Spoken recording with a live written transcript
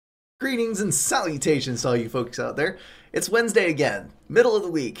Greetings and salutations to all you folks out there. It's Wednesday again, middle of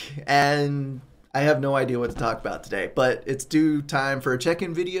the week, and I have no idea what to talk about today, but it's due time for a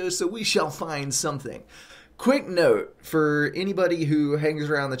check-in video, so we shall find something. Quick note for anybody who hangs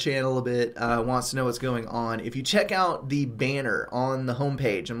around the channel a bit, wants to know what's going on. If you check out the banner on the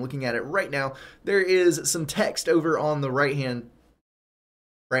homepage, I'm looking at it right now, there is some text over on the right hand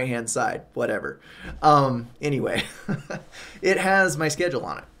side, whatever. Anyway, it has my schedule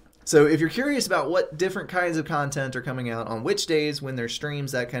on it. So if you're curious about what different kinds of content are coming out on which days, when there's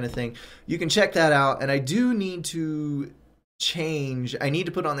streams, that kind of thing, you can check that out. And I do need to I need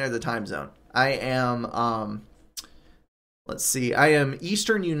to put on there the time zone. I am, let's see, I am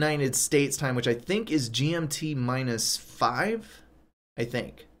Eastern United States time, which I think is GMT -5, I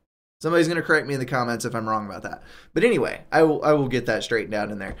think. Somebody's going to correct me in the comments if I'm wrong about that. But anyway, I will get that straightened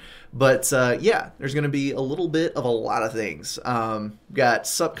out in there. But yeah, there's going to be a little bit of a lot of things. Got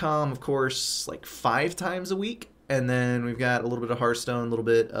SupCom, of course, like 5 times a week. And then we've got a little bit of Hearthstone, a little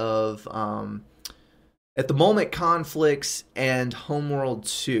bit of, at the moment, Conflicts and Homeworld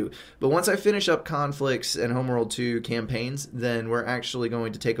 2. But once I finish up Conflicts and Homeworld 2 campaigns, then we're actually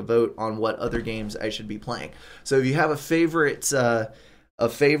going to take a vote on what other games I should be playing. So if you have a favorite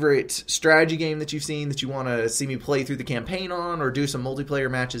strategy game that you've seen that you want to see me play through the campaign on, or do some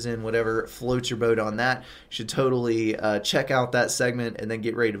multiplayer matches in, whatever floats your boat on that, you should totally check out that segment and then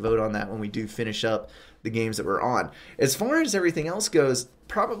get ready to vote on that when we do finish up the games that we're on. As far as everything else goes,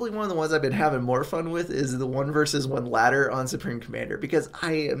 probably one of the ones I've been having more fun with is the 1v1 ladder on Supreme Commander, because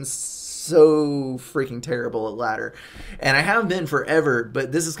I am so freaking terrible at ladder, and I have been forever,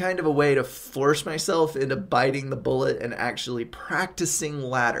 but this is kind of a way to force myself into biting the bullet and actually practicing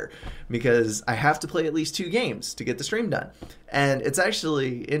ladder, because I have to play at least 2 games to get the stream done. And it's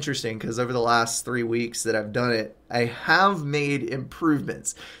actually interesting because over the last 3 weeks that I've done it, I have made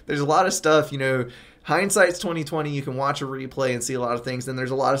improvements. There's a lot of stuff, you know, hindsight's 2020, you can watch a replay and see a lot of things, and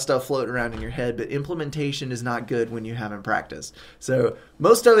there's a lot of stuff floating around in your head, but implementation is not good when you haven't practiced. So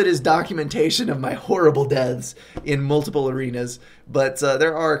most of it is documentation of my horrible deaths in multiple arenas, but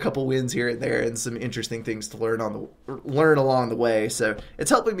there are a couple wins here and there and some interesting things to learn along the way. So it's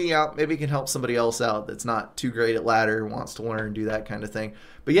helping me out. Maybe it can help somebody else out that's not too great at ladder, wants to learn, do that kind of thing.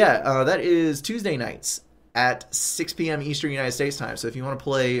 But yeah, that is Tuesday nights at 6 p.m. Eastern United States time. So if you want to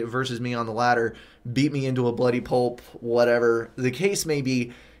play versus me on the ladder, beat me into a bloody pulp, whatever the case may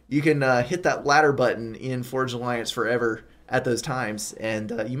be, you can hit that ladder button in Forge Alliance Forever at those times,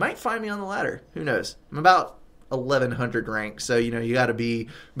 and you might find me on the ladder. Who knows? I'm about 1100 rank, so you know you got to be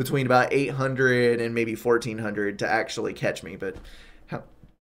between about 800 and maybe 1400 to actually catch me, but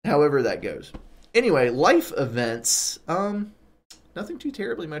however that goes. Anyway, life events, nothing too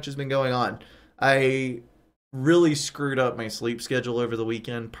terribly much has been going on. I really screwed up my sleep schedule over the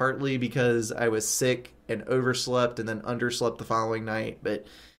weekend, partly because I was sick and overslept and then underslept the following night. But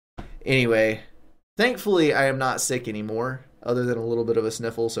anyway, thankfully I am not sick anymore, other than a little bit of a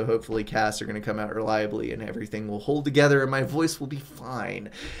sniffle, so hopefully casts are going to come out reliably and everything will hold together and my voice will be fine.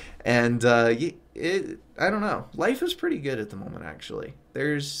 And I don't know, life is pretty good at the moment, actually.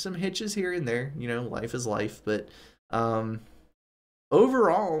 There's some hitches here and there, you know, life is life, but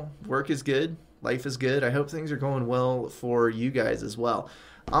overall, work is good. Life is good. I hope things are going well for you guys as well.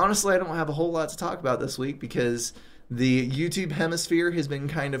 Honestly, I don't have a whole lot to talk about this week because the YouTube hemisphere has been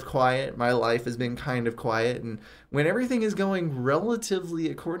kind of quiet. My life has been kind of quiet. And when everything is going relatively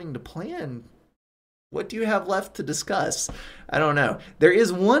according to plan, what do you have left to discuss? I don't know. There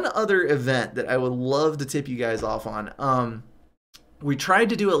is one other event that I would love to tip you guys off on. We tried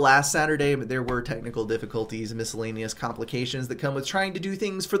to do it last Saturday, but there were technical difficulties and miscellaneous complications that come with trying to do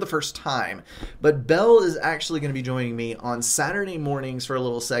things for the first time. But Belle is actually going to be joining me on Saturday mornings for a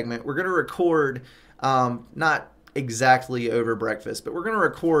little segment. We're going to record, not exactly over breakfast, but we're going to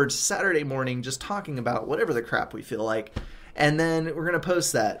record Saturday morning just talking about whatever the crap we feel like. And then we're going to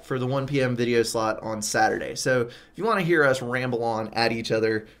post that for the 1 p.m. video slot on Saturday. So if you want to hear us ramble on at each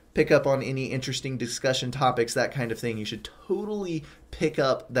other, pick up on any interesting discussion topics, that kind of thing, you should totally pick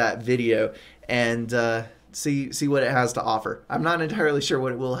up that video and see what it has to offer. I'm not entirely sure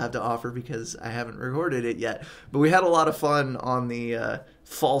what it will have to offer because I haven't recorded it yet, but we had a lot of fun on the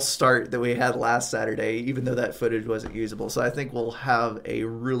false start that we had last Saturday, even though that footage wasn't usable. So I think we'll have a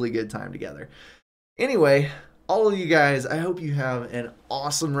really good time together. Anyway, all of you guys, I hope you have an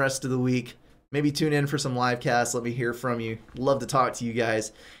awesome rest of the week. Maybe tune in for some live casts. Let me hear from you. Love to talk to you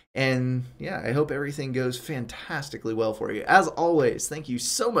guys. And yeah, I hope everything goes fantastically well for you. As always, thank you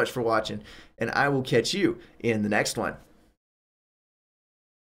so much for watching, and I will catch you in the next one.